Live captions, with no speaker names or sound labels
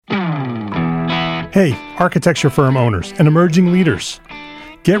Hey, architecture firm owners and emerging leaders.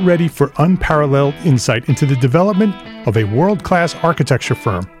 Get ready for unparalleled insight into the development of a world-class architecture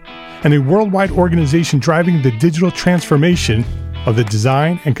firm and a worldwide organization driving the digital transformation of the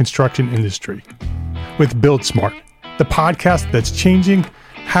design and construction industry. With Build Smart, the podcast that's changing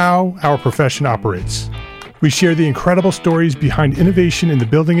how our profession operates. We share the incredible stories behind innovation in the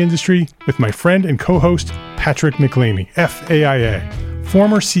building industry with my friend and co-host, Patrick McLaney, FAIA,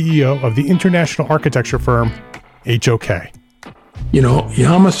 former CEO of the international architecture firm, HOK. You know,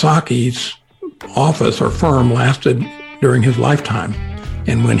 Yamasaki's office or firm lasted during his lifetime.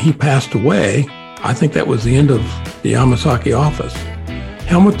 And when he passed away, I think that was the end of the Yamasaki office.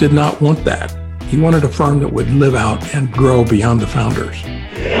 Helmut did not want that. He wanted a firm that would live out and grow beyond the founders.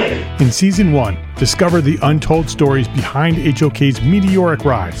 In Season 1, discover the untold stories behind HOK's meteoric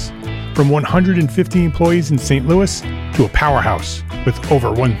rise, from 150 employees in St. Louis to a powerhouse with over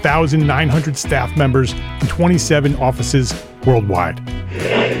 1,900 staff members and 27 offices worldwide.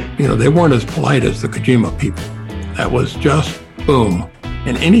 You know, they weren't as polite as the Kojima people. That was just boom.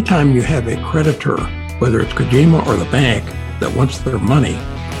 And anytime you have a creditor, whether it's Kojima or the bank, that wants their money,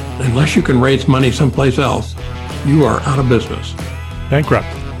 unless you can raise money someplace else, you are out of business. Bankrupt.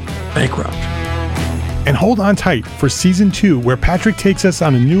 And hold on tight for Season 2, where Patrick takes us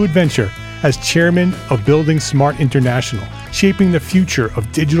on a new adventure as chairman of Building Smart International, shaping the future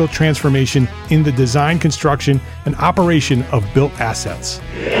of digital transformation in the design, construction, and operation of built assets.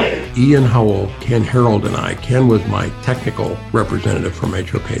 Ian Howell, Ken Harold, and I, Ken was my technical representative from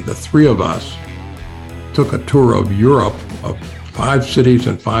HOK. The three of us took a tour of Europe of 5 cities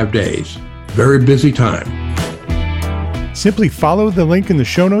in 5 days. Very busy time. Simply follow the link in the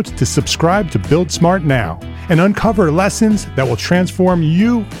show notes to subscribe to Build Smart now and uncover lessons that will transform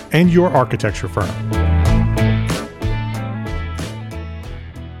you and your architecture firm.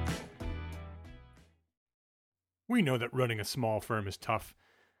 We know that running a small firm is tough,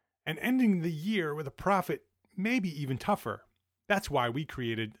 and ending the year with a profit may be even tougher. That's why we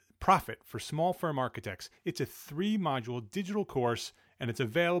created Profit for Small Firm Architects. It's a 3-module digital course, and it's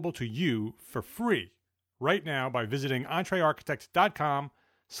available to you for free right now by visiting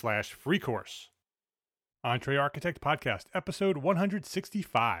entrearchitect.com/free course. Entre Architect Podcast, episode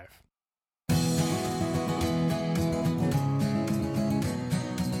 165.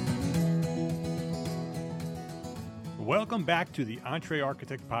 Welcome back to the Entre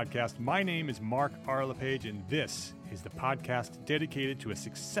Architect Podcast. My name is Mark R. LePage, and this is the podcast dedicated to a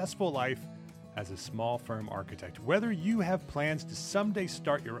successful life as a small firm architect. Whether you have plans to someday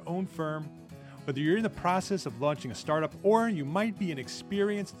start your own firm, whether you're in the process of launching a startup, or you might be an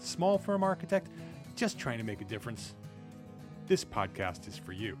experienced small firm architect just trying to make a difference, this podcast is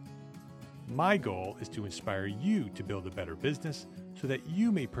for you. My goal is to inspire you to build a better business so that you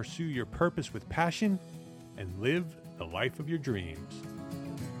may pursue your purpose with passion and live the life of your dreams.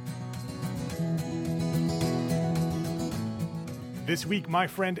 This week, my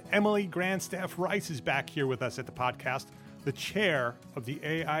friend Emily Grandstaff Rice is back here with us at the podcast, the chair of the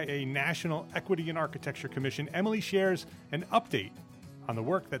AIA National Equity and Architecture Commission. Emily shares an update on the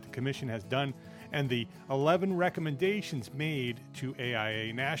work that the commission has done and the 11 recommendations made to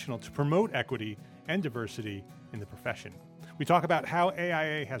AIA National to promote equity and diversity in the profession. We talk about how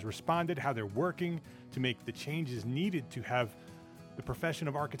AIA has responded, how they're working to make the changes needed to have the profession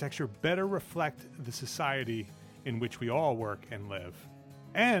of architecture better reflect the society in which we all work and live,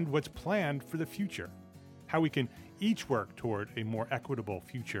 and what's planned for the future, how we can each work toward a more equitable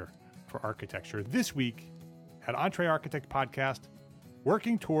future for architecture. This week at Entre Architect Podcast,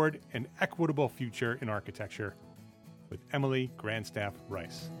 working toward an equitable future in architecture with Emily Grandstaff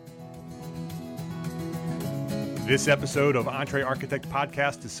Rice. This episode of Entre Architect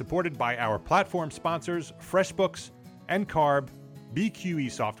Podcast is supported by our platform sponsors, FreshBooks, NCARB, BQE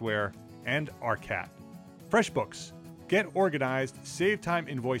Software, and ARCAT. FreshBooks. Get organized, save time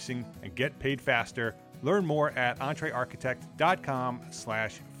invoicing, and get paid faster. Learn more at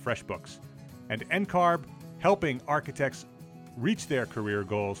entrearchitect.com/freshbooks. And NCARB, helping architects reach their career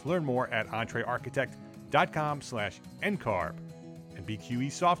goals. Learn more at entrearchitect.com/NCARB. And BQE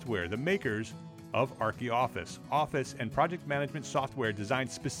Software, the makers of ArchiOffice, office and project management software designed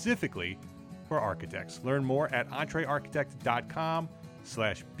specifically for architects. Learn more at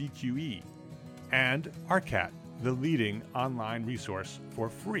entrearchitect.com/BQE. And ARCAT, the leading online resource for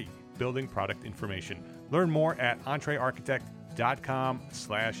free building product information. Learn more at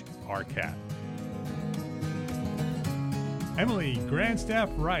entrearchitect.com/ARCAT. Emily Grandstaff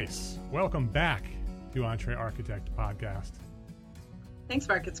Rice, welcome back to Entre Architect Podcast. Thanks,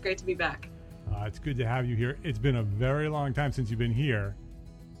 Mark. It's great to be back. It's good to have you here. It's been a very long time since you've been here.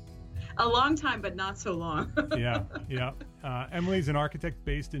 A long time, but not so long. Yeah. Emily's an architect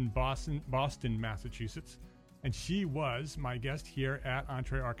based in Boston, Massachusetts, and she was my guest here at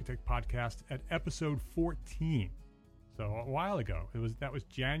EntreArchitect Podcast at episode 14. So a while ago. That was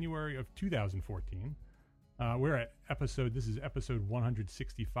January of 2014. We're at this is episode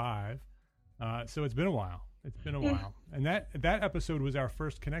 165. So it's been a while. And that episode was our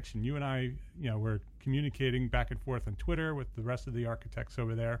first connection. You and I, were communicating back and forth on Twitter with the rest of the architects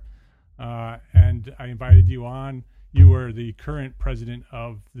over there. And I invited you on. You were the current president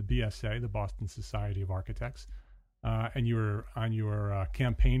of the BSA, the Boston Society of Architects. And you were on your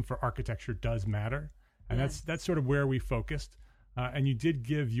campaign for Architecture Does Matter. And that's sort of where we focused. And you did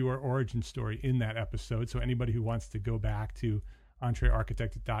give your origin story in that episode. So anybody who wants to go back to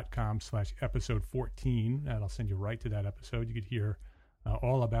entrearchitect.com/episode 14, that'll send you right to that episode. You could hear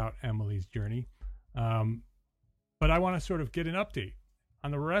all about Emily's journey. But I want to sort of get an update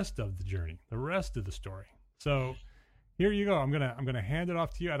on the rest of the journey, the rest of the story. So here you go. I'm gonna hand it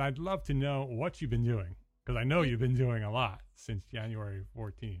off to you, and I'd love to know what you've been doing, because I know you've been doing a lot since January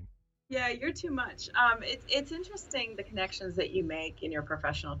 14. Yeah, you're too much. It's interesting, the connections that you make in your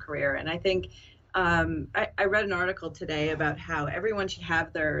professional career. And I think I read an article today about how everyone should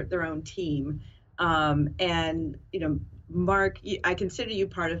have their own team. And, Mark, I consider you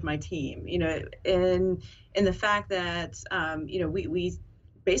part of my team, in the fact that, we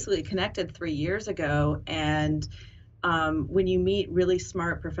basically connected 3 years ago. And when you meet really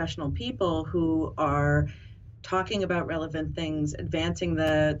smart professional people who are talking about relevant things, advancing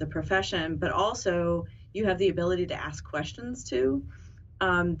the profession, but also you have the ability to ask questions too.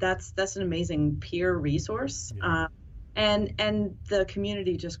 That's an amazing peer resource. Yeah. And the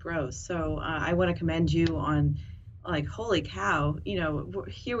community just grows. So I want to commend you on, holy cow,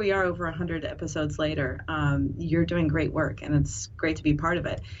 here we are over 100 episodes later. You're doing great work, and it's great to be part of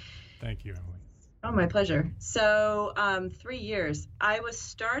it. Thank you, Emily. Oh, my pleasure. So 3 years. I was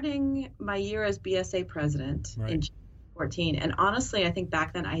starting my year as BSA president in 2014. And honestly, I think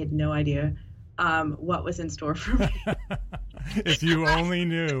back then I had no idea what was in store for me. If you only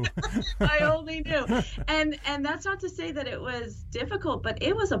knew. I only knew. And that's not to say that it was difficult, but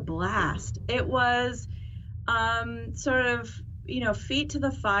it was a blast. It was sort of, feet to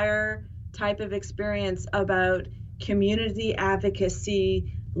the fire type of experience about community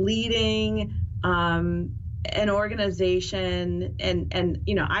advocacy, leading an organization, and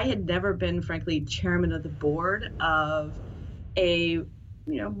I had never been, frankly, chairman of the board of a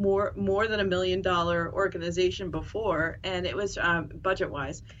more than $1 million organization before, and it was budget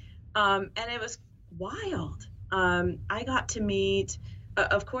wise, and it was wild. I got to meet,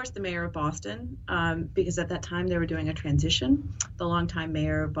 of course, the mayor of Boston, because at that time they were doing a transition. The longtime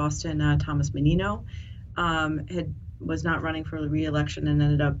mayor of Boston, Thomas Menino, was not running for re-election and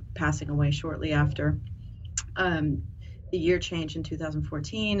ended up passing away shortly after the year change in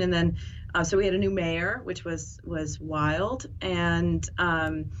 2014. And then so we had a new mayor, which was wild, and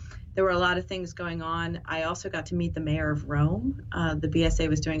there were a lot of things going on. I also got to meet the mayor of Rome. The BSA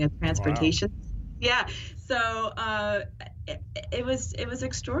was doing a transportation. Wow. Yeah, so it was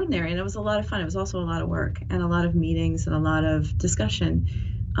extraordinary, and it was a lot of fun. It was also a lot of work and a lot of meetings and a lot of discussion.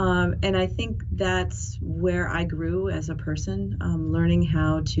 And I think that's where I grew as a person, learning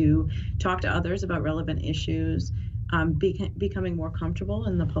how to talk to others about relevant issues, becoming more comfortable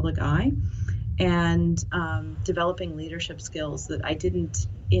in the public eye, and developing leadership skills that I didn't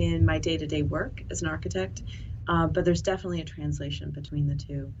in my day-to-day work as an architect, but there's definitely a translation between the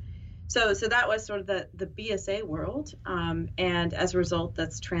two. So that was sort of the BSA world, and as a result,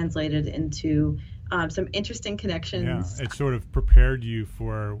 that's translated into some interesting connections. Yeah, it sort of prepared you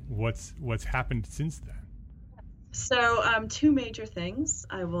for what's happened since then. So two major things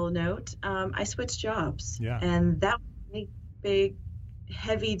I will note. I switched jobs, and that was a big,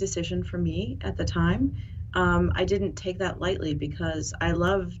 heavy decision for me at the time. I didn't take that lightly because I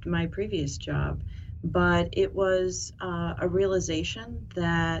loved my previous job, but it was a realization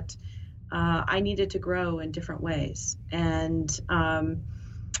that I needed to grow in different ways. And I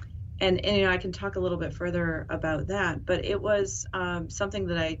can talk a little bit further about that, but it was something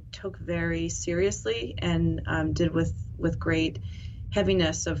that I took very seriously and did with great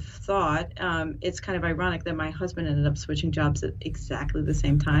heaviness of thought. It's kind of ironic that my husband ended up switching jobs at exactly the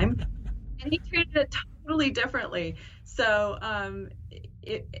same time, and he treated it totally differently. So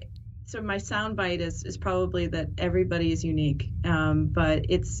so my soundbite is probably that everybody is unique, but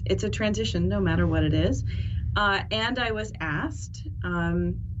it's a transition no matter what it is. And I was asked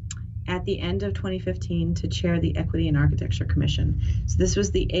at the end of 2015 to chair the Equity in Architecture Commission. So this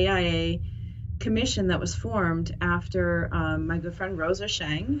was the AIA commission that was formed after my good friend Rosa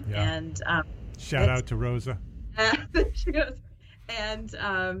Sheng and shout out to Rosa. She goes, and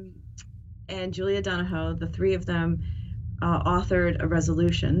Julia Donahoe, the three of them authored a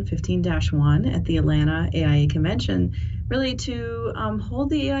resolution 15-1 at the Atlanta AIA convention, really to hold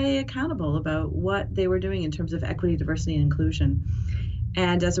the AIA accountable about what they were doing in terms of equity, diversity, and inclusion.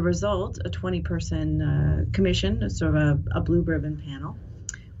 And as a result, a 20-person commission, sort of a blue ribbon panel,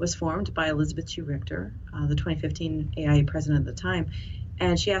 was formed by Elizabeth Chu Richter, the 2015 AIA president at the time,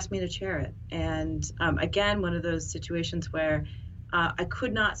 and she asked me to chair it. And again, one of those situations where I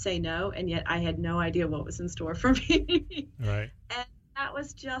could not say no, and yet I had no idea what was in store for me. Right. And that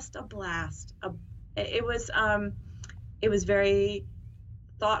was just a blast. It was very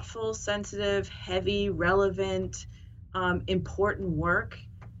thoughtful, sensitive, heavy, relevant, important work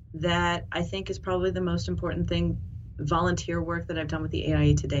that I think is probably the most important thing, volunteer work that I've done with the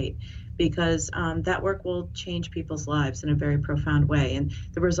AIA to date, because that work will change people's lives in a very profound way. And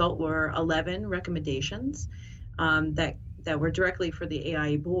the result were 11 recommendations that were directly for the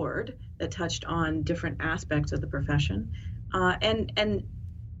AIA board that touched on different aspects of the profession. I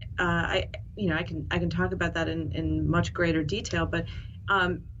can talk about that in much greater detail, but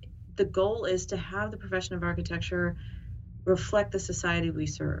the goal is to have the profession of architecture reflect the society we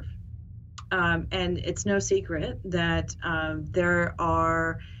serve. And it's no secret that there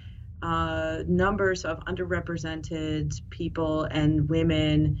are numbers of underrepresented people and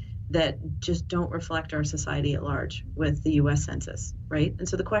women that just don't reflect our society at large with the U.S. Census, right? And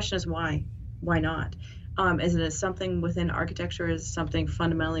so the question is why? Why not? Is it something within architecture? Is it something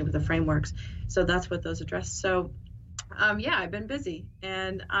fundamentally with the frameworks? So that's what those address. So, I've been busy,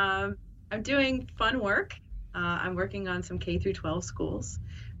 and I'm doing fun work. I'm working on some K through 12 schools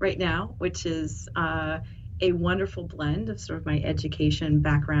right now, which is a wonderful blend of sort of my education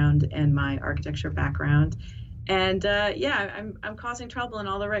background and my architecture background. And I'm causing trouble in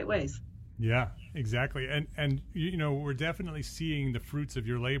all the right ways. Yeah, exactly. And we're definitely seeing the fruits of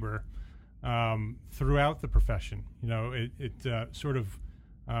your labor throughout the profession.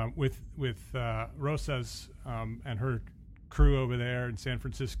 With Rosa's and her crew over there in San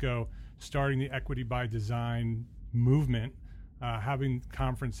Francisco, starting the Equity by Design movement, having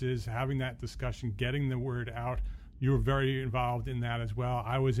conferences, having that discussion, getting the word out. You were very involved in that as well.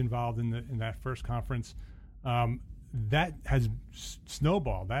 I was involved in that first conference. That has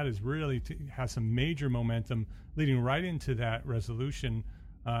snowballed. That is really has some major momentum, leading right into that resolution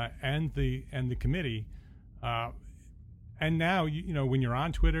and the committee. And now, when you're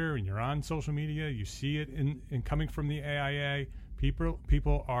on Twitter and you're on social media, you see it in coming from the AIA.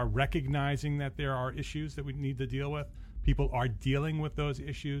 People are recognizing that there are issues that we need to deal with. People are dealing with those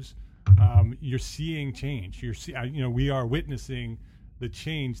issues. You're seeing change. We are witnessing the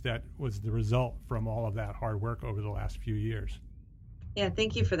change that was the result from all of that hard work over the last few years. Yeah,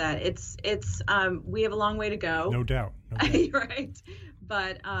 thank you for that. It's we have a long way to go. No doubt. Right.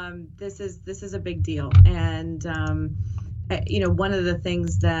 But this is a big deal. And one of the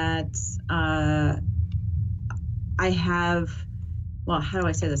things that I have, how do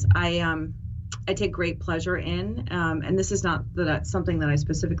I say this? I take great pleasure in, and this is not something that I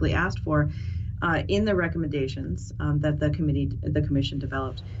specifically asked for in the recommendations that the commission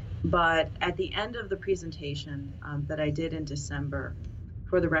developed. But at the end of the presentation that I did in December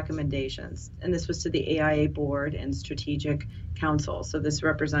for the recommendations, and this was to the AIA board and strategic council. So this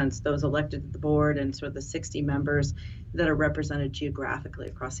represents those elected to the board and sort of the 60 members that are represented geographically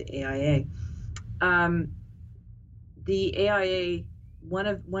across the AIA. The AIA, one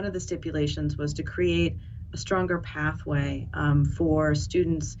of the stipulations was to create a stronger pathway for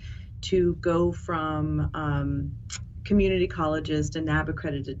students to go from community colleges to NAB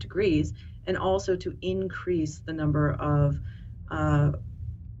accredited degrees, and also to increase the number of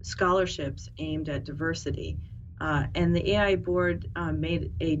scholarships aimed at diversity. And the AIA board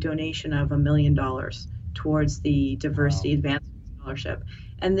made a donation of $1 million towards the Diversity Advancement Scholarship.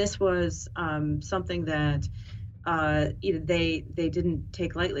 And this was something that they didn't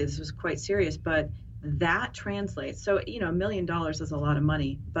take lightly. This was quite serious, but that translates. So, $1 million is a lot of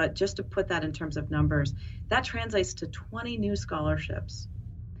money, but just to put that in terms of numbers, that translates to 20 new scholarships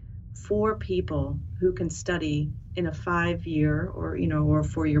for people who can study in a 5-year or a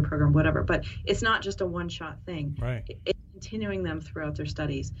 4-year program, whatever. But it's not just a one-shot thing. Right. It's continuing them throughout their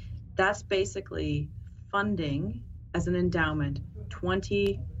studies. That's basically funding as an endowment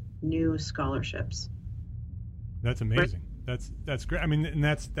 20 new scholarships. That's amazing. Right? That's great. I mean, and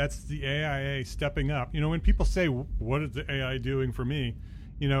that's the AIA stepping up. When people say, "What is the AIA doing for me?"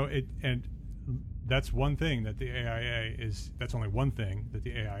 and that's one thing that the AIA is. That's only one thing that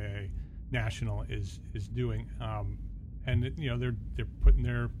the AIA National is doing, and they're putting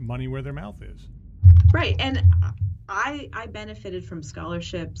their money where their mouth is. Right, and I benefited from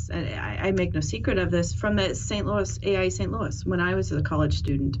scholarships, and I make no secret of this, from the St. Louis AI St. Louis when I was a college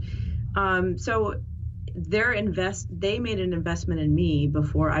student. So they made an investment in me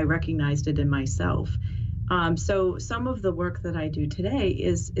before I recognized it in myself. So some of the work that I do today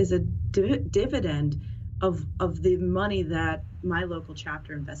is a dividend of the money that my local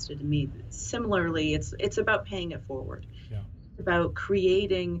chapter invested in me. Similarly, it's about paying it forward. Yeah. It's about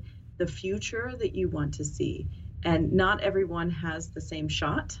creating the future that you want to see. And not everyone has the same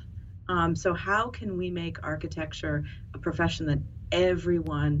shot. So how can we make architecture a profession that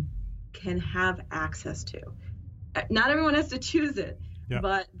everyone can have access to? Not everyone has to choose it,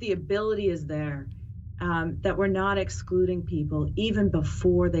 but the ability is there, that we're not excluding people even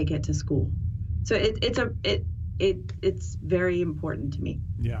before they get to school. So it's very important to me.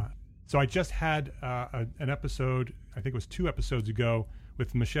 Yeah. So I just had an episode, I think it was 2 episodes ago,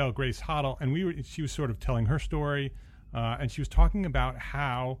 with Michelle Grace Hoddle, and she was sort of telling her story, and she was talking about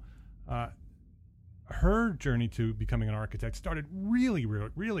how her journey to becoming an architect started really,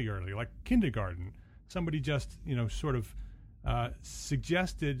 really early, like kindergarten. Somebody just, sort of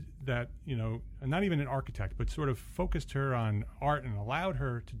suggested that, not even an architect, but sort of focused her on art and allowed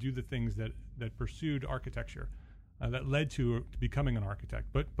her to do the things that pursued architecture, that led to becoming an architect.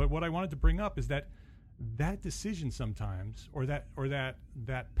 But what I wanted to bring up is that decision sometimes, or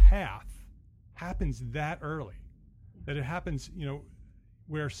that path happens that early, that it happens,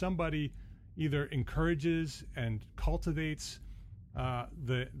 where somebody either encourages and cultivates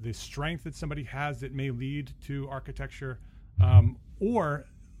the strength that somebody has that may lead to architecture, or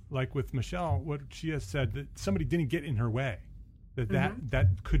like with Michelle, what she has said, that somebody didn't get in her way, that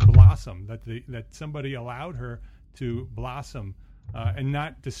could blossom, that somebody allowed her to blossom, and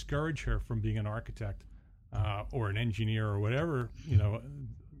not discourage her from being an architect or an engineer or whatever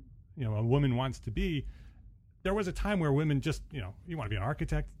a woman wants to be. There was a time where women just, you want to be an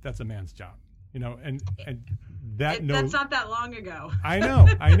architect, that's a man's job, and that that's not that long ago. I know,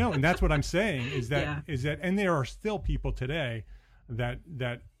 and that's what I'm saying is that, and there are still people today that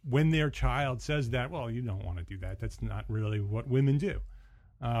when their child says that, well, you don't want to do that, that's not really what women do,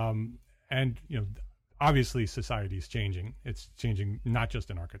 and obviously society is changing. It's changing not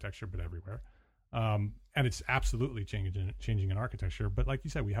just in architecture but everywhere, and it's absolutely changing in architecture. But like you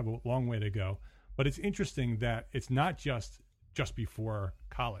said, we have a long way to go. But it's interesting that it's not just before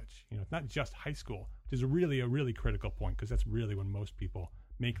college. It's not just high school, which is a really critical point, because that's really when most people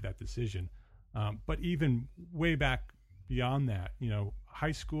make that decision. But even way back beyond that,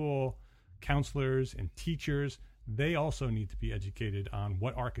 high school counselors and teachers, they also need to be educated on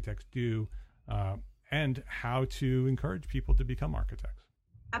what architects do, and how to encourage people to become architects.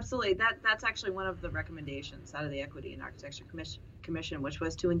 Absolutely. That's actually one of the recommendations out of the Equity in Architecture Commission, which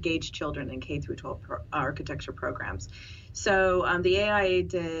was to engage children in K through 12 architecture programs. So the AIA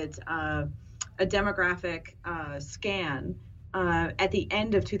did a demographic scan at the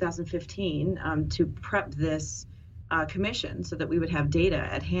end of 2015 to prep this commission so that we would have data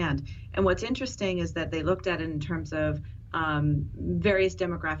at hand. And what's interesting is that they looked at it in terms of various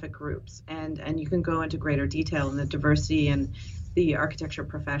demographic groups, and you can go into greater detail in the diversity and the architecture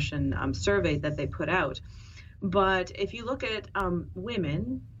profession survey that they put out. But if you look at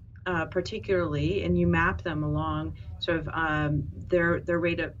women particularly, and you map them along sort of their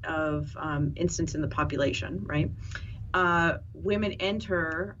rate of instance in the population, right? Women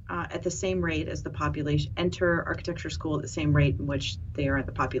enter at the same rate as the population, enter architecture school at the same rate in which they are at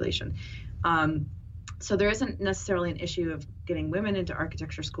the population. So there isn't necessarily an issue of getting women into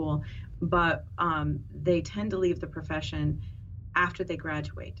architecture school, but they tend to leave the profession after they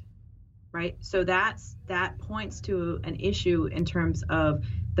graduate, right? So that points to an issue in terms of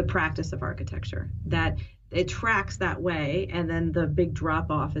the practice of architecture, that it tracks that way, and then the big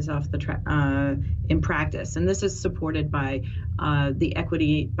drop-off is off the in practice. And this is supported by the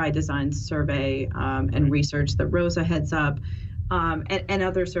Equity by Design survey and research that Rosa heads up, and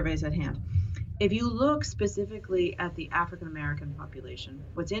other surveys at hand. If you look specifically at the African American population,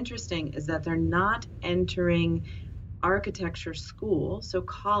 what's interesting is that they're not entering architecture school, so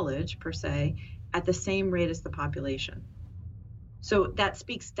college per se, at the same rate as the population. So that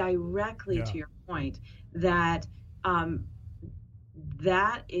speaks directly to your point that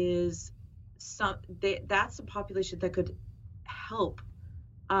that is that's a population that could help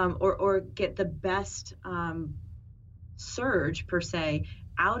or get the best surge per se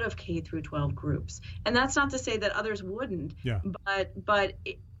out of K through 12 groups. And that's not to say that others wouldn't, but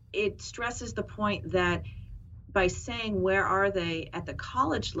it stresses the point that by saying where are they at the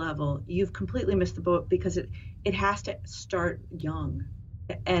college level, you've completely missed the boat, because it has to start young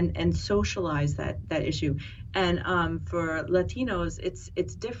and socialize that issue. And for Latinos,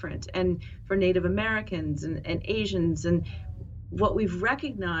 it's different. And for Native Americans and Asians, and what we've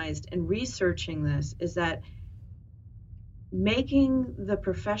recognized in researching this is that making the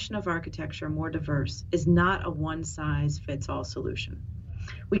profession of architecture more diverse is not a one-size-fits-all solution.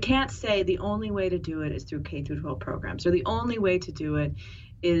 We can't say the only way to do it is through K through 12 programs, or the only way to do it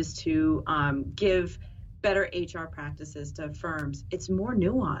is to give better HR practices to firms. It's more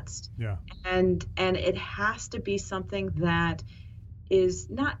nuanced. Yeah. And it has to be something that is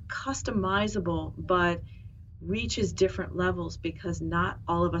not customizable, but reaches different levels, because not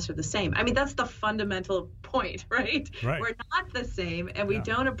all of us are the same. I mean, that's the fundamental point, right? We're not the same, and we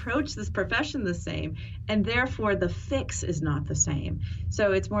don't approach this profession the same, and therefore the fix is not the same.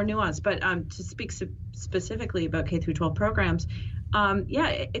 So it's more nuanced. But to speak specifically about K through 12 programs,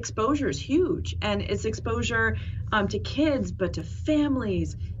 exposure is huge, and it's exposure to kids, but to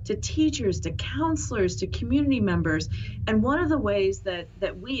families, to teachers, to counselors, to community members. And one of the ways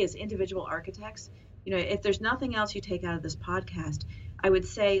that we as individual architects, if there's nothing else you take out of this podcast, I would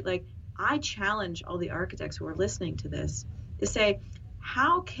say, I challenge all the architects who are listening to this to say,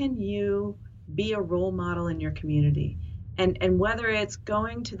 how can you be a role model in your community? And whether it's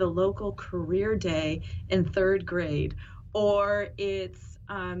going to the local career day in 3rd grade, or it's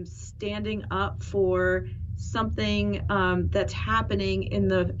standing up for something that's happening in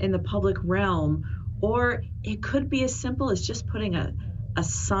the public realm, or it could be as simple as just putting a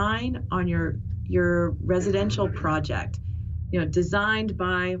sign on your residential project, designed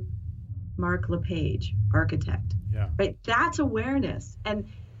by Mark LePage, architect. Yeah. Right. That's awareness. And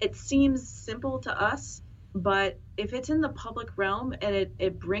it seems simple to us, but if it's in the public realm and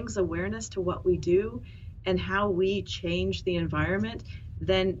it brings awareness to what we do and how we change the environment,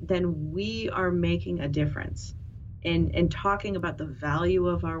 then we are making a difference in talking about the value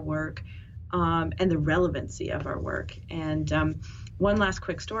of our work and the relevancy of our work. And one last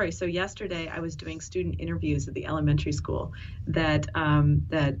quick story. So yesterday I was doing student interviews at the elementary school that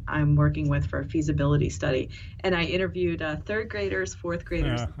I'm working with for a feasibility study. And I interviewed 3rd graders, 4th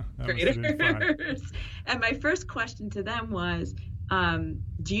graders, graders. And my first question to them was,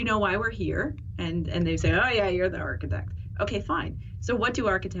 do you know why we're here? And they say, oh yeah, you're the architect. Okay, fine. So what do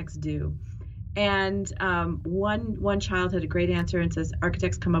architects do? And one child had a great answer and says,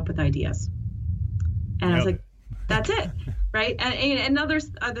 architects come up with ideas. And I was like, that's it, right? And other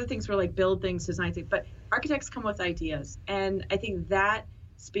things were like build things, design things, but architects come with ideas. And I think that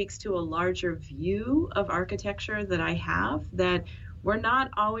speaks to a larger view of architecture that I have, that we're not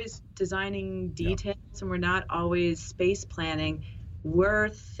always designing details and we're not always space planning. We're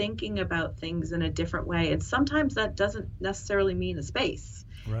thinking about things in a different way. And sometimes that doesn't necessarily mean a space.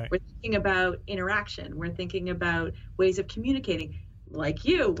 Right. We're thinking about interaction. We're thinking about ways of communicating. Like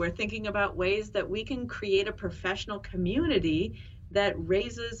you, we're thinking about ways that we can create a professional community that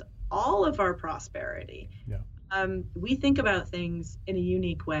raises all of our prosperity. Yeah. We think about things in a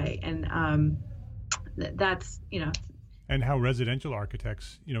unique way. And that's, And how residential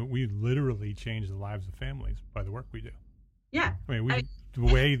architects, we literally change the lives of families by the work we do. Yeah. I mean,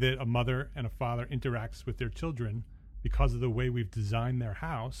 the way that a mother and a father interacts with their children because of the way we've designed their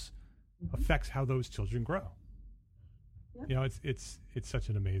house affects how those children grow. Yeah. It's such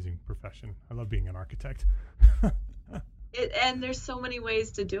an amazing profession. I love being an architect. And there's so many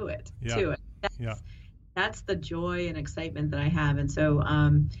ways to do it too. That's the joy and excitement that I have. And so,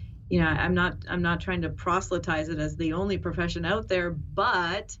 I'm not trying to proselytize it as the only profession out there,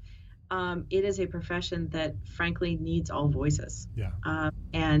 but it is a profession that frankly needs all voices. Yeah.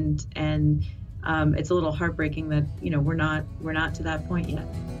 And it's a little heartbreaking that, we're not to that point yet.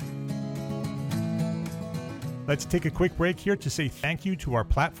 Let's take a quick break here to say thank you to our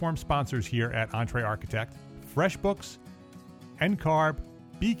platform sponsors here at EntreArchitect: FreshBooks, NCARB,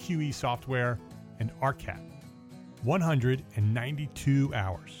 BQE Software, and ARCAT. 192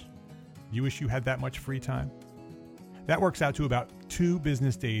 hours. You wish you had that much free time? That works out to about 2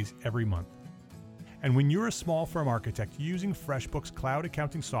 business days every month. And when you're a small firm architect using FreshBooks cloud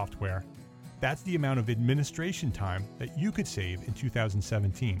accounting software, that's the amount of administration time that you could save in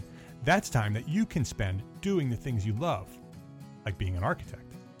 2017. That's time that you can spend doing the things you love, like being an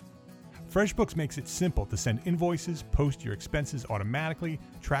architect. FreshBooks makes it simple to send invoices, post your expenses automatically,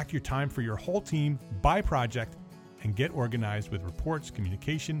 track your time for your whole team by project, and get organized with reports,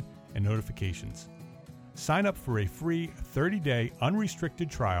 communication, and notifications. Sign up for a free 30-day unrestricted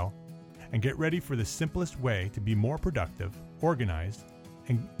trial and get ready for the simplest way to be more productive, organized,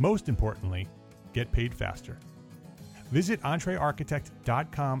 and most importantly, get paid faster. Visit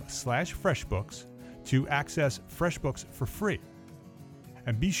entrearchitect.com/freshbooks to access FreshBooks for free.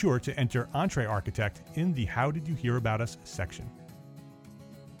 And be sure to enter EntreArchitect in the How Did You Hear About Us section.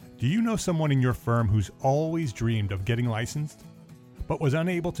 Do you know someone in your firm who's always dreamed of getting licensed, but was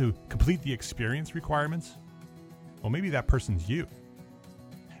unable to complete the experience requirements? Well, maybe that person's you.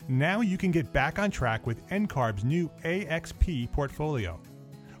 Now you can get back on track with NCARB's new AXP portfolio.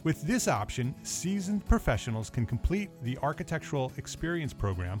 With this option, seasoned professionals can complete the Architectural Experience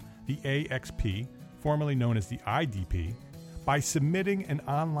Program, the AXP, formerly known as the IDP, by submitting an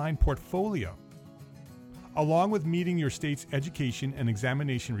online portfolio. Along with meeting your state's education and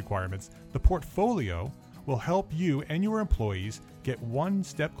examination requirements, the portfolio will help you and your employees get one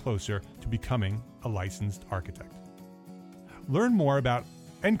step closer to becoming a licensed architect. Learn more about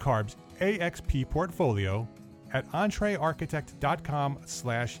NCARB's AXP portfolio at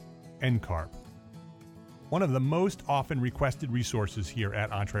entrearchitect.com/NCARB. One of the most often requested resources here at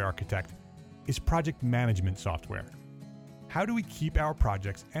EntreArchitect is project management software. How do we keep our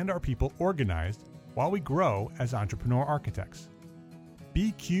projects and our people organized while we grow as entrepreneur architects?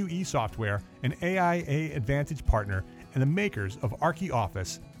 BQE Software, an AIA Advantage partner and the makers of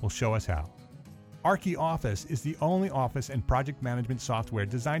ArchiOffice, will show us how. ArchiOffice is the only office and project management software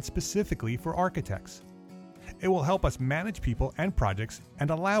designed specifically for architects. It will help us manage people and projects and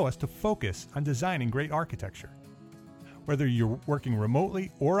allow us to focus on designing great architecture. Whether you're working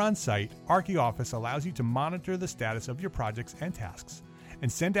remotely or on site, ArchiOffice allows you to monitor the status of your projects and tasks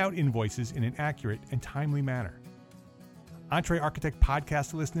and send out invoices in an accurate and timely manner. EntreArchitect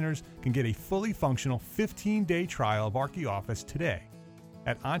podcast listeners can get a fully functional 15-day trial of ArchiOffice today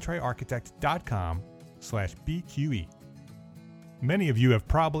at entrearchitect.com/BQE. Many of you have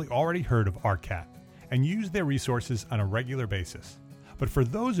probably already heard of ARCAT and use their resources on a regular basis. But for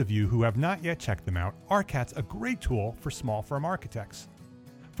those of you who have not yet checked them out, ARCAT's a great tool for small firm architects.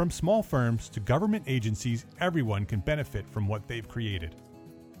 From small firms to government agencies, everyone can benefit from what they've created.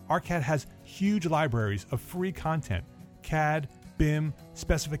 ARCAT has huge libraries of free content, CAD, BIM,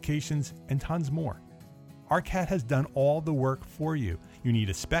 specifications, and tons more. ARCAT has done all the work for you. You need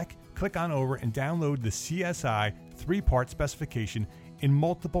a spec, click on over and download the CSI 3-part specification in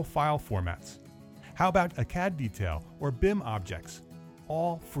multiple file formats. How about a CAD detail or BIM objects?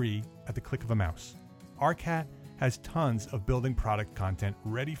 All free at the click of a mouse. ARCAT has tons of building product content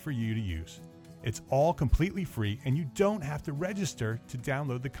ready for you to use. It's all completely free and you don't have to register to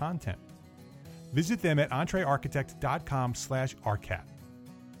download the content. Visit them at entrearchitect.com/ARCAT.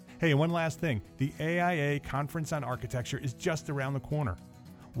 Hey, and one last thing. The AIA Conference on Architecture is just around the corner.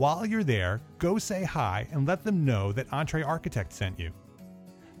 While you're there, go say hi and let them know that EntreArchitect sent you.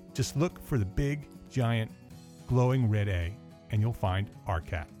 Just look for the big, giant, glowing red A and you'll find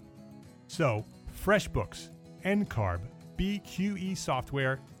ARCAT. So, FreshBooks, NCARB, BQE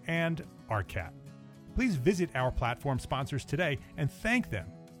Software, and ARCAT. Please visit our platform sponsors today and thank them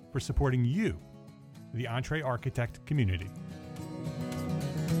for supporting you, the EntreArchitect community.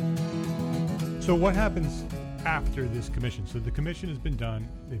 So what happens after this commission? So the commission has been done.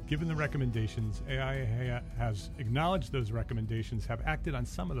 They've given the recommendations. AIA has acknowledged those recommendations, have acted on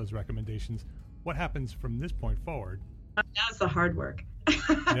some of those recommendations. What happens from this point forward? That's the hard work.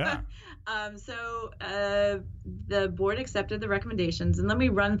 Yeah. The board accepted the recommendations, and let me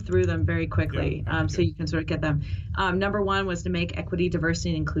run through them very quickly so you can sort of get them. Number one was to make equity, diversity,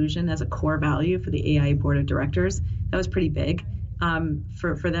 and inclusion as a core value for the AIA board of directors. That was pretty big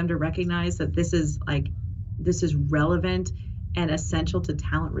for them to recognize that this is relevant and essential to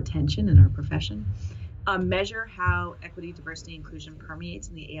talent retention in our profession. Measure how equity, diversity, and inclusion permeates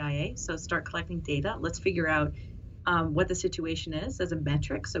in the AIA. So start collecting data. Let's figure out what the situation is as a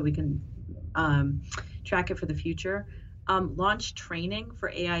metric so we can track it for the future. Launch training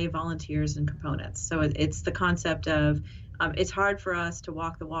for AIA volunteers and components. So it's the concept of it's hard for us to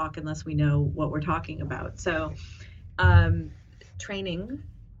walk the walk unless we know what we're talking about. So training,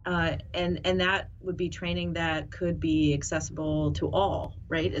 and that would be training that could be accessible to all,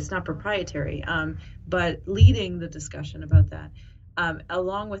 right? It's not proprietary, but leading the discussion about that.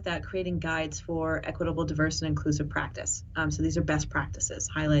 Along with that, creating guides for equitable, diverse, and inclusive practice. So these are best practices,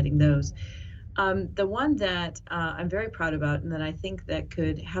 highlighting those. The one that I'm very proud about and that I think that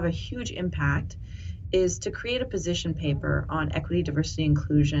could have a huge impact is to create a position paper on equity, diversity,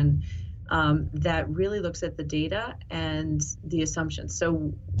 inclusion that really looks at the data and the assumptions.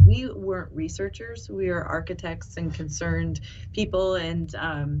 So we weren't researchers, we are architects and concerned people, and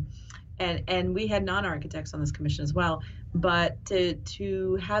and we had non-architects on this commission as well, but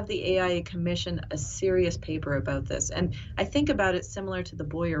to have the AIA commission a serious paper about this. And I think about it similar to the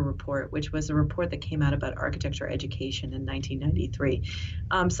Boyer report, which was a report that came out about architecture education in 1993,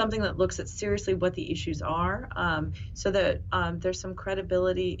 something that looks at seriously what the issues are, so that there's some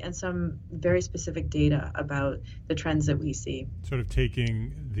credibility and some very specific data about the trends that we see. Sort of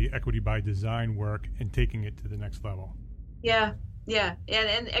taking the equity by design work and taking it to the next level. Yeah,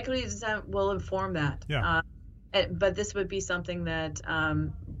 and equity design will inform that. Yeah. But this would be something that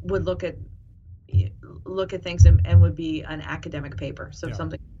would look at things and would be an academic paper. So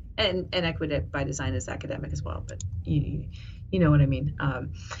something, and equity by design is academic as well, but you know what I mean.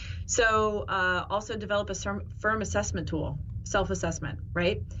 So also develop a firm assessment tool, self-assessment,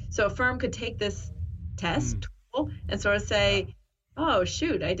 right? So a firm could take this test tool and sort of say, oh,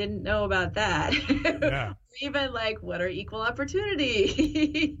 shoot, I didn't know about that. Yeah. Even like, what are equal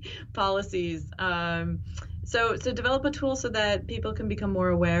opportunity policies? So develop a tool so that people can become more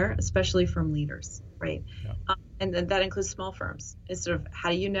aware, especially firm leaders, right? Yeah. And that includes small firms. It's sort of, how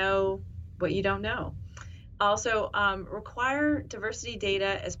do you know what you don't know? Also, require diversity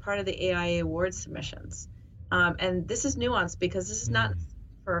data as part of the AIA awards submissions. And this is nuanced because this is not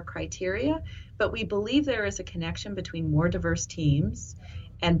for a criteria, but we believe there is a connection between more diverse teams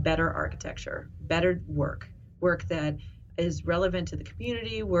and better architecture, better work that is relevant to the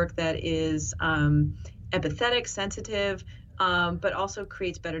community, work that is empathetic, sensitive, but also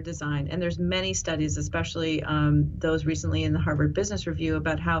creates better design. And there's many studies, especially those recently in the Harvard Business Review,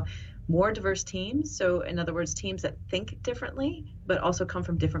 about how more diverse teams, so in other words, teams that think differently, but also come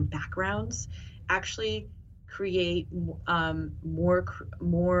from different backgrounds, actually create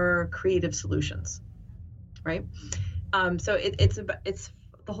more creative solutions, right? So it's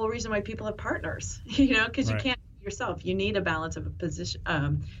the whole reason why people have partners, because you can't do it yourself. You need a balance of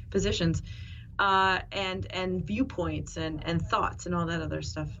positions. And viewpoints and thoughts and all that other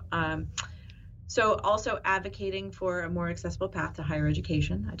stuff. So also advocating for a more accessible path to higher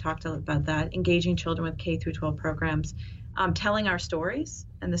education. I talked about that. Engaging children with K through 12 programs. Telling our stories,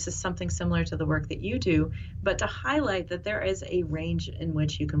 and this is something similar to the work that you do, but to highlight that there is a range in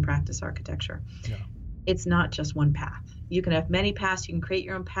which you can practice architecture. Yeah. It's not just one path. You can have many paths. You can create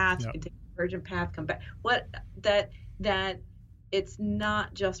your own path. You can take a divergent path, come back. That it's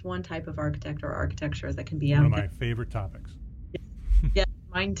not just one type of architect or architecture that can be out. One of my favorite topics. Yeah,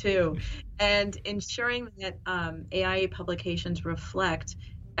 mine too. And ensuring that AIA publications reflect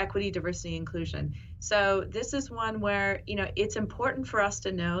equity, diversity, inclusion. So this is one where, it's important for us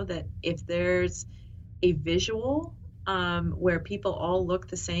to know that if there's a visual where people all look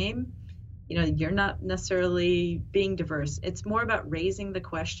the same, you're not necessarily being diverse. It's more about raising the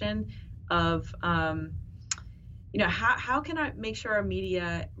question of, how can I make sure our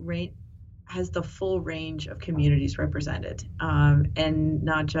media has the full range of communities represented, and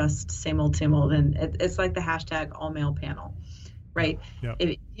not just same old. And it's like the hashtag all male panel, right? Yep.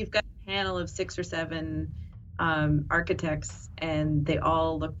 If you've got a panel of 6 or 7 architects and they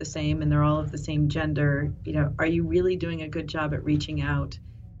all look the same and they're all of the same gender, are you really doing a good job at reaching out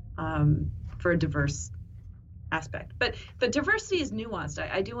for a diverse aspect? But diversity is nuanced.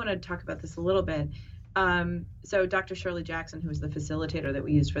 I do want to talk about this a little bit. So Dr. Shirley Jackson, who was the facilitator that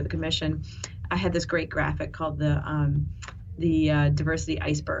we used for the commission, I had this great graphic called the diversity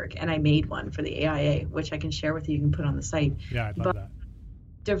iceberg, and I made one for the AIA, which I can share with you. You can put on the site. Yeah, I'd love that.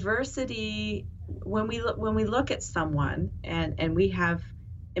 Diversity, when we look at someone and we have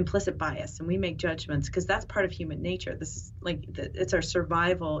implicit bias and we make judgments, because that's part of human nature. This is it's our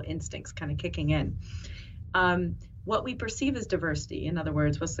survival instincts kind of kicking in. What we perceive as diversity, in other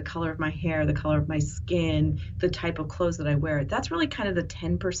words, what's the color of my hair, the color of my skin, the type of clothes that I wear, that's really kind of the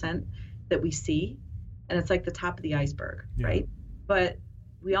 10% that we see. And it's like the top of the iceberg, right? But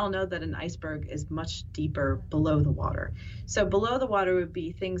we all know that an iceberg is much deeper below the water. So below the water would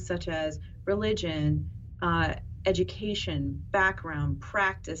be things such as religion, education, background,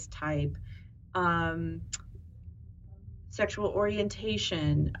 practice type, sexual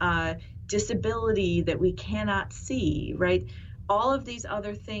orientation, disability that we cannot see, right? All of these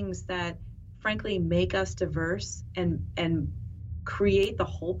other things that frankly make us diverse and create the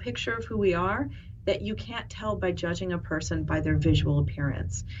whole picture of who we are, that you can't tell by judging a person by their visual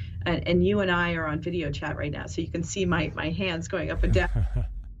appearance. And you and I are on video chat right now, so you can see my hands going up and down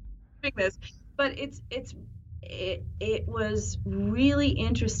doing this. But it was really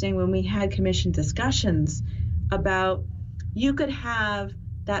interesting when we had commission discussions about, you could have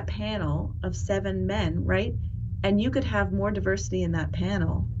that panel of 7 men, right? And you could have more diversity in that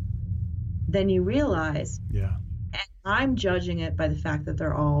panel than you realize. Yeah. And I'm judging it by the fact that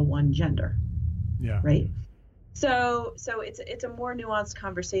they're all one gender. Yeah. Right. So it's a more nuanced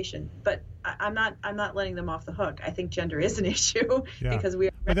conversation, but I'm not letting them off the hook. I think gender is an issue because we.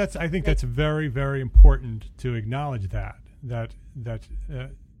 But I think that's very, very important to acknowledge that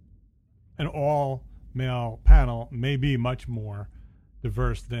an all male panel may be much more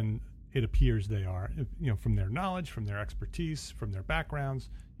diverse than it appears they are. From their knowledge, from their expertise, from their backgrounds,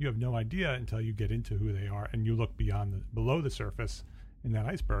 you have no idea until you get into who they are and you look below the surface in that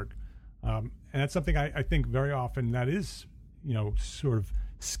iceberg. And that's something I think very often that is, sort of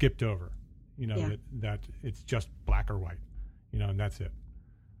skipped over, that it's just black or white, and that's it.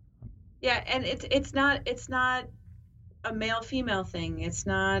 Yeah. And it's not a male female thing. It's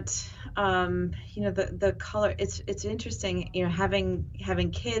not, the color. It's interesting,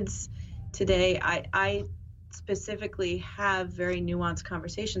 having kids today. I specifically have very nuanced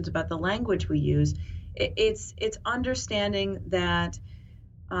conversations about the language we use. It's understanding that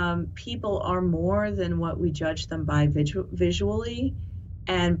people are more than what we judge them by visually.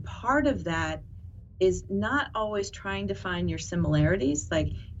 And part of that is not always trying to find your similarities.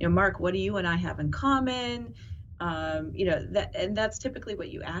 Like, Mark, what do you and I have in common? And that's typically what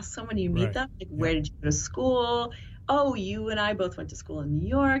you ask someone you meet them. Like, where did you go to school? Oh, you and I both went to school in New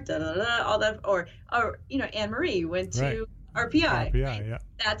York, all that. Or Anne-Marie went to RPI. RPI, yeah.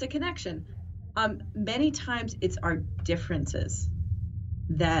 That's a connection. Many times it's our differences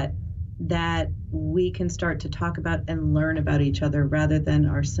that we can start to talk about and learn about each other rather than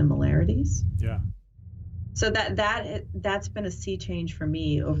our similarities. Yeah. So that's been a sea change for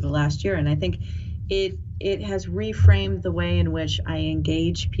me over the last year, and I think it has reframed the way in which I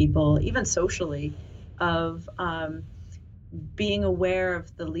engage people, even socially, of being aware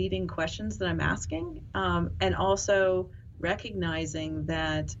of the leading questions that I'm asking, and also recognizing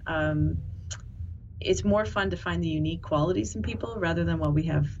that it's more fun to find the unique qualities in people rather than what we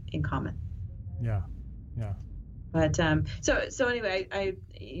have in common. Yeah. But so anyway,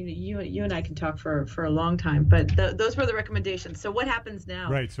 you and I can talk for a long time. But those were the recommendations. So what happens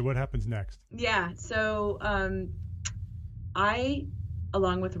now? Right. So what happens next? Yeah. So I,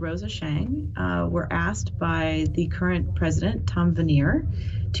 along with Rosa Shang, were asked by the current president, Tom Vanier,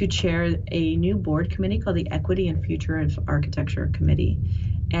 to chair a new board committee called the Equity and Future of Architecture Committee.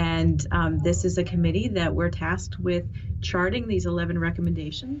 And this is a committee that we're tasked with charting these 11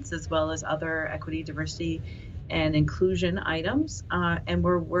 recommendations, as well as other equity, diversity, and inclusion items. And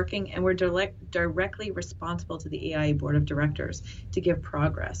we're working, and we're directly responsible to the AIA Board of Directors to give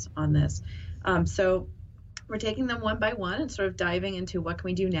progress on this. So we're taking them one by one and sort of diving into what can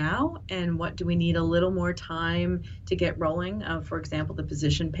we do now and what do we need a little more time to get rolling. For example, the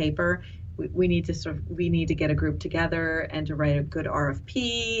position paper. We need to get a group together and to write a good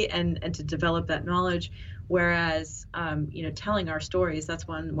RFP and to develop that knowledge. Whereas, telling our stories, that's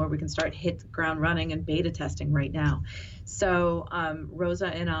one where we can hit the ground running and beta testing right now. So Rosa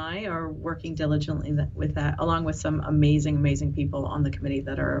and I are working diligently with that, along with some amazing people on the committee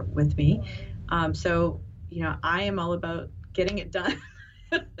that are with me. So I am all about getting it done.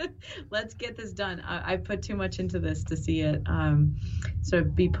 Let's get this done. I put too much into this to see it sort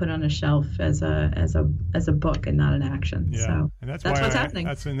of be put on a shelf as a book and not an action. Yeah. So and that's what's happening.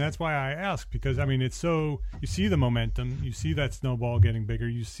 That's why I ask, because it's so, you see the momentum, you see that snowball getting bigger,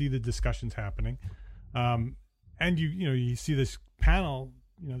 you see the discussions happening, and you see this panel,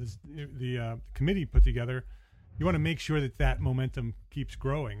 the committee put together. You want to make sure that momentum keeps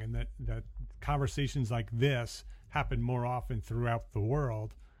growing and that conversations like this happen more often throughout the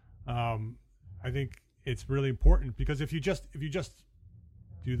world. I think it's really important, because if you just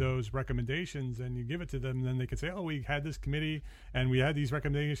do those recommendations and you give it to them, then they can say, oh, we had this committee and we had these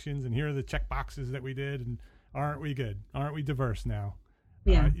recommendations and here are the check boxes that we did, and aren't we good? Aren't we diverse now?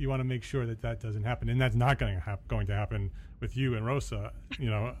 Yeah. You want to make sure that doesn't happen, and that's not going to happen with you and Rosa,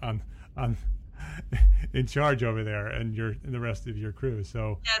 on in charge over there, and the rest of your crew.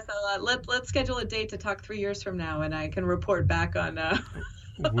 So yeah, so let's schedule a date to talk 3 years from now, and I can report back on.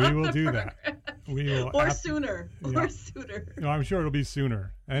 We will do that. We will, or sooner. No, I'm sure it'll be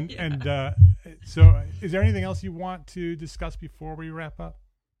sooner. And so, is there anything else you want to discuss before we wrap up?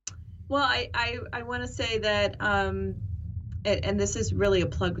 Well, I want to say that, and this is really a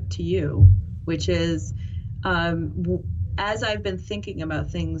plug to you, which is. As I've been thinking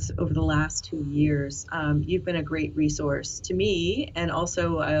about things over the last 2 years, you've been a great resource to me, and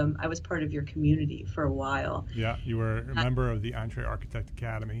also I was part of your community for a while. Yeah, you were a member of the Entree Architect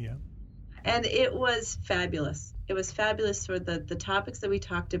Academy, yeah. And it was fabulous. It was fabulous for the topics that we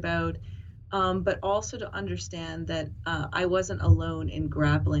talked about but also to understand that I wasn't alone in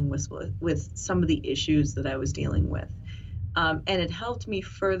grappling with some of the issues that I was dealing with. And it helped me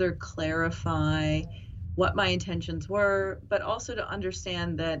further clarify what my intentions were, but also to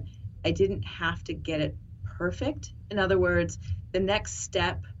understand that I didn't have to get it perfect. In other words, the next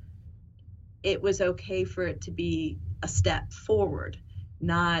step, it was okay for it to be a step forward,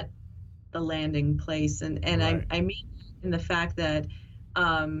 not the landing place. And right. I mean in the fact that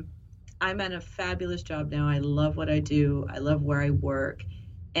I'm at a fabulous job now. I love what I do. I love where I work.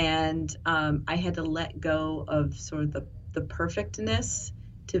 And I had to let go of sort of the perfectness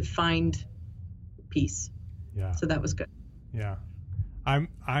to find peace. Yeah. So that was good. Yeah.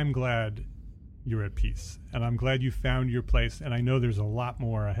 I'm glad you're at peace, and I'm glad you found your place, and I know there's a lot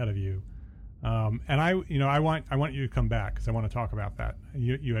more ahead of you. And I want you to come back because I want to talk about that.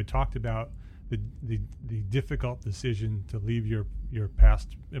 You had talked about the difficult decision to leave your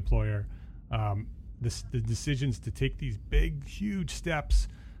past employer, the decisions to take these big, huge steps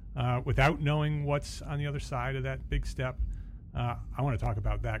without knowing what's on the other side of that big step. I want to talk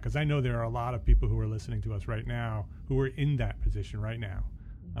about that because I know there are a lot of people who are listening to us right now who are in that position right now,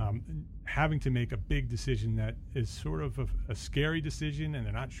 having to make a big decision that is sort of a scary decision, and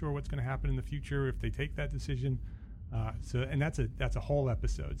they're not sure what's going to happen in the future if they take that decision. And that's a whole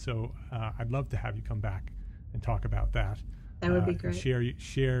episode. So I'd love to have you come back and talk about that. That would be great.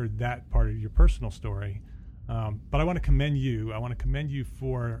 Share that part of your personal story. But I want to commend you. I want to commend you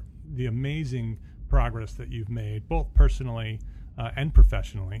for the amazing progress that you've made, both personally and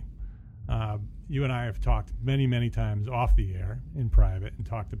professionally. You and I have talked many, many times off the air in private and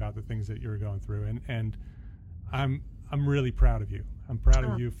talked about the things that you were going through, and I'm really proud of you. I'm proud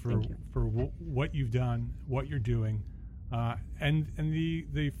of you for what you've done, what you're doing, and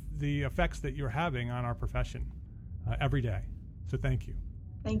the effects that you're having on our profession every day. So thank you.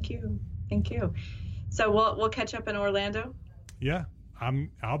 Thank you. So we'll catch up in Orlando. Yeah,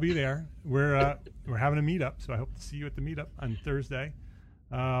 I'll be there. We're having a meetup, so I hope to see you at the meetup on Thursday.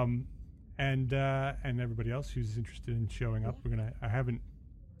 And everybody else who's interested in showing up, I haven't,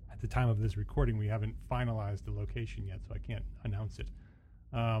 at the time of this recording, we haven't finalized the location yet, so I can't announce it.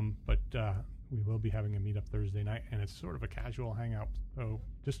 But we will be having a meetup Thursday night, and it's sort of a casual hangout. So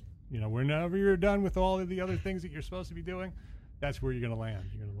just, whenever you're done with all of the other things that you're supposed to be doing, that's where you're going to land.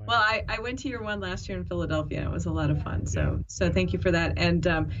 Well, I went to your one last year in Philadelphia. It was a lot of fun. So thank you for that. And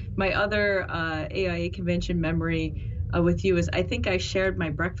my other AIA convention memory with you is I think I shared my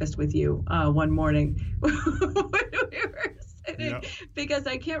breakfast with you one morning when we were sitting, because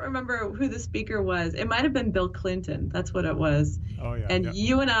I can't remember who the speaker was. It might have been Bill Clinton. That's what it was. Oh, yeah. And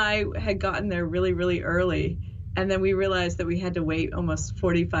you and I had gotten there really, really early. And then we realized that we had to wait almost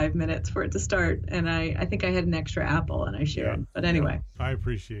 45 minutes for it to start. And I think I had an extra apple and I shared. Yeah, but anyway. Yeah, I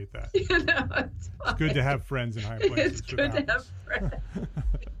appreciate that. It's good to have friends in high places. It's good to have friends.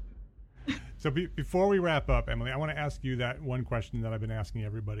 So before we wrap up, Emily, I want to ask you that one question that I've been asking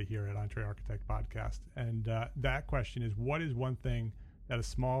everybody here at EntreArchitect Podcast. And that question is, what is one thing that a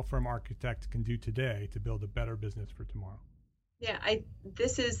small firm architect can do today to build a better business for tomorrow? Yeah,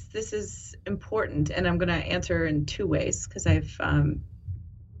 this is important, and I'm going to answer in two ways because I've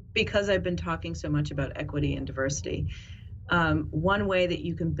been talking so much about equity and diversity. One way that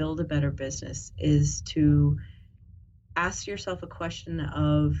you can build a better business is to ask yourself a question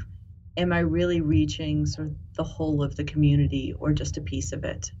of, am I really reaching sort of the whole of the community or just a piece of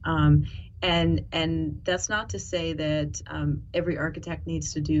it? And that's not to say that every architect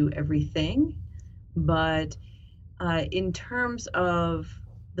needs to do everything, but in terms of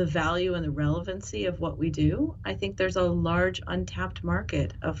the value and the relevancy of what we do, I think there's a large untapped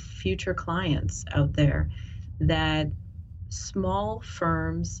market of future clients out there that small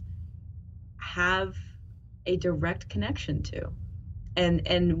firms have a direct connection to.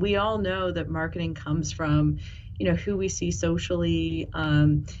 And we all know that marketing comes from, who we see socially,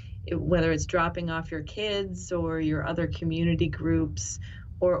 whether it's dropping off your kids or your other community groups,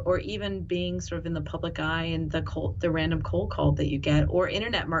 or even being sort of in the public eye and the random cold call that you get, or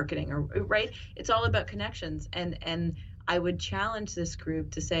internet marketing, right? It's all about connections. And I would challenge this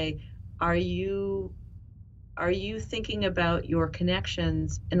group to say, are you thinking about your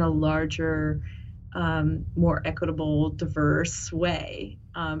connections in a larger, more equitable, diverse way?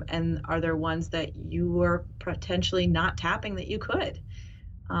 And are there ones that you are potentially not tapping that you could?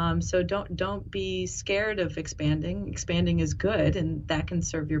 So don't be scared of expanding. Expanding is good, and that can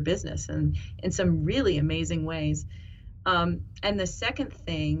serve your business and in some really amazing ways. And the second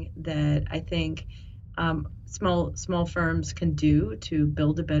thing that I think small firms can do to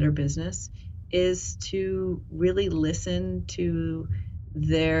build a better business is to really listen to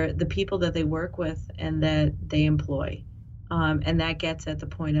the people that they work with and that they employ. And that gets at the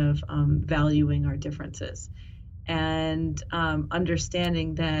point of valuing our differences and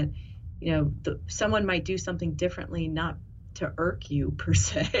understanding that, someone might do something differently, not to irk you per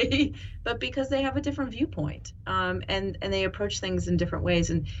se, but because they have a different viewpoint, and they approach things in different ways,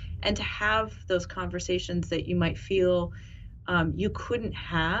 and to have those conversations that you might feel you couldn't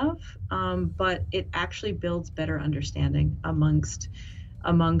have, but it actually builds better understanding amongst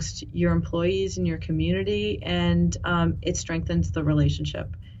your employees and your community, and it strengthens the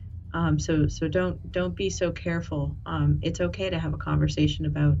relationship. So don't be so careful. It's okay to have a conversation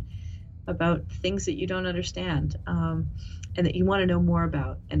about things that you don't understand, and that you want to know more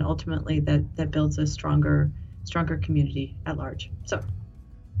about, and ultimately that builds a stronger community at large. So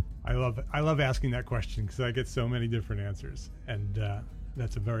I love asking that question because I get so many different answers, and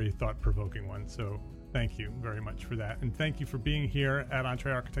that's a very thought-provoking one. So thank you very much for that, and thank you for being here at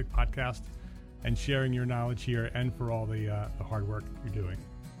Entre Architect Podcast and sharing your knowledge here, and for all the hard work you're doing.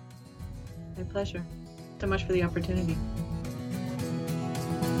 My pleasure. So much for the opportunity.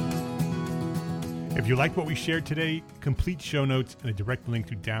 If you liked what we shared today, complete show notes and a direct link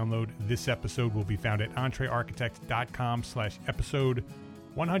to download this episode will be found at entrearchitect.com/episode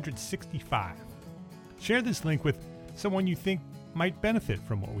 165. Share this link with someone you think might benefit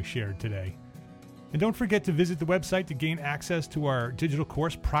from what we shared today. And don't forget to visit the website to gain access to our digital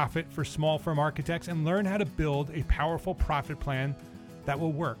course, Profit for Small Firm Architects, and learn how to build a powerful profit plan that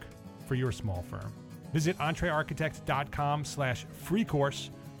will work for your small firm. Visit entrearchitect.com/free course.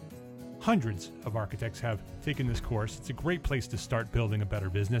 Hundreds of architects have taken this course. It's a great place to start building a better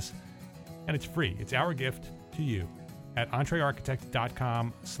business, and it's free. It's our gift to you at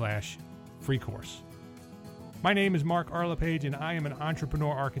entrearchitect.com/free course. My name is Mark Arlepage, and I am an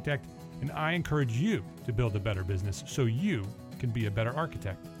entrepreneur architect, and I encourage you to build a better business so you can be a better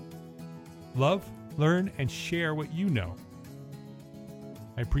architect. Love, learn, and share what you know.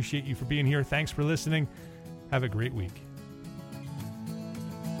 I appreciate you for being here. Thanks for listening. Have a great week.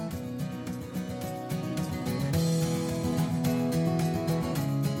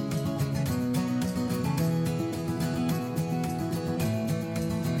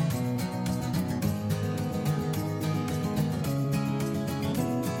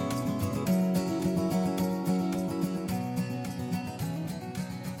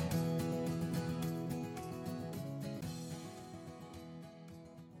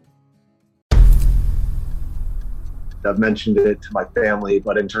 I've mentioned it to my family,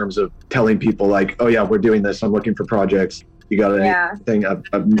 but in terms of telling people like, oh yeah, we're doing this, I'm looking for projects, you got anything?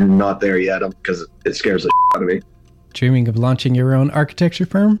 I'm not there yet because it scares the out of me. Dreaming of launching your own architecture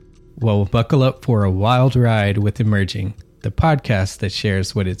firm? Well, buckle up for a wild ride with Emerging, the podcast that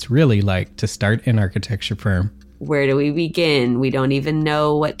shares what it's really like to start an architecture firm. Where do we begin? We don't even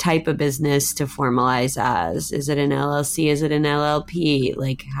know what type of business to formalize as. Is it an LLC? Is it an LLP?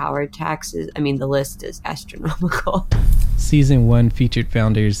 Like, how are taxes? I mean, the list is astronomical. Season 1 featured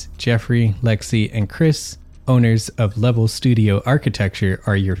founders Jeffrey, Lexi, and Chris, owners of Level Studio Architecture,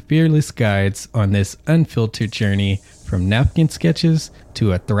 are your fearless guides on this unfiltered journey from napkin sketches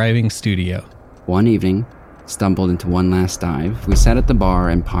to a thriving studio. One evening, stumbled into one last dive, we sat at the bar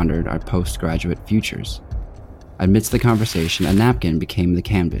and pondered our postgraduate futures. Amidst the conversation, a napkin became the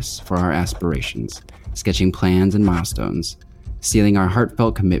canvas for our aspirations, sketching plans and milestones, sealing our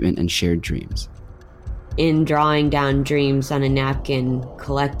heartfelt commitment and shared dreams. In drawing down dreams on a napkin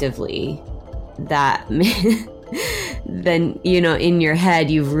collectively, that then, in your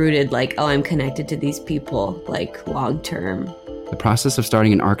head, you've rooted like, oh, I'm connected to these people, like long term. The process of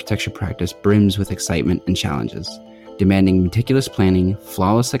starting an architecture practice brims with excitement and challenges, demanding meticulous planning,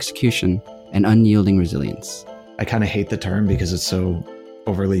 flawless execution, and unyielding resilience. I kind of hate the term because it's so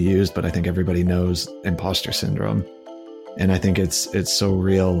overly used, but I think everybody knows imposter syndrome. And I think it's so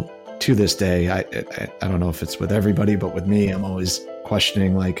real to this day. I don't know if it's with everybody, but with me, I'm always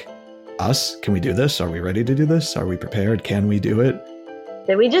questioning like, us, can we do this? Are we ready to do this? Are we prepared? Can we do it?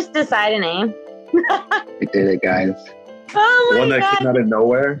 Did we just decide a name? We did it, guys. Oh my The one that God. came out of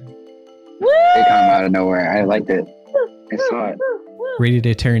nowhere. Woo! It came out of nowhere. I liked it. I saw it. Ready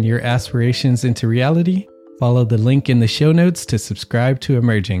to turn your aspirations into reality? Follow the link in the show notes to subscribe to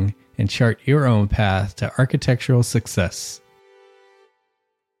Emerging and chart your own path to architectural success.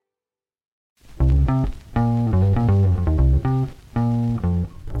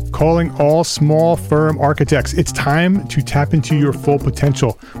 Calling all small firm architects. It's time to tap into your full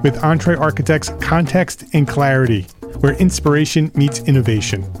potential with Entre Architects Context and Clarity, where inspiration meets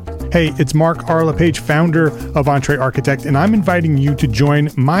innovation. Hey, it's Mark Arlepage, founder of Entre Architect, and I'm inviting you to join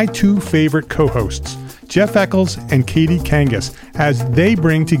my two favorite co-hosts, Jeff Eccles and Katie Kangas, as they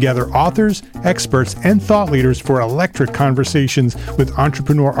bring together authors, experts, and thought leaders for electric conversations with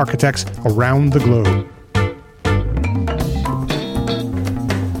entrepreneur architects around the globe.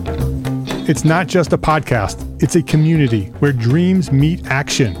 It's not just a podcast, it's a community where dreams meet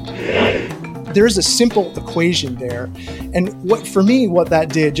action. There's a simple equation there. And what that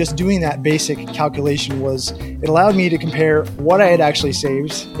did, just doing that basic calculation, was it allowed me to compare what I had actually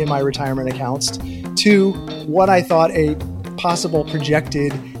saved in my retirement accounts to what I thought a possible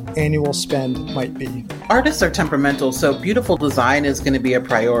projected annual spend might be. Artists are temperamental, so beautiful design is going to be a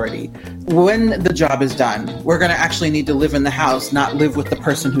priority. When the job is done, we're going to actually need to live in the house, not live with the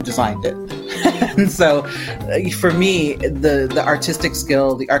person who designed it. And so for me, the artistic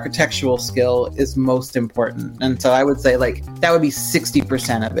skill, the architectural skill is most important. And so I would say that would be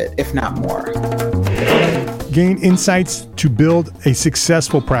 60% of it, if not more. Gain insights to build a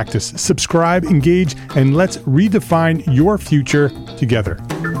successful practice. Subscribe, engage, and let's redefine your future together.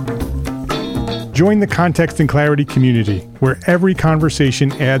 Join the Context and Clarity community, where every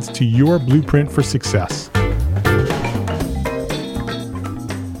conversation adds to your blueprint for success.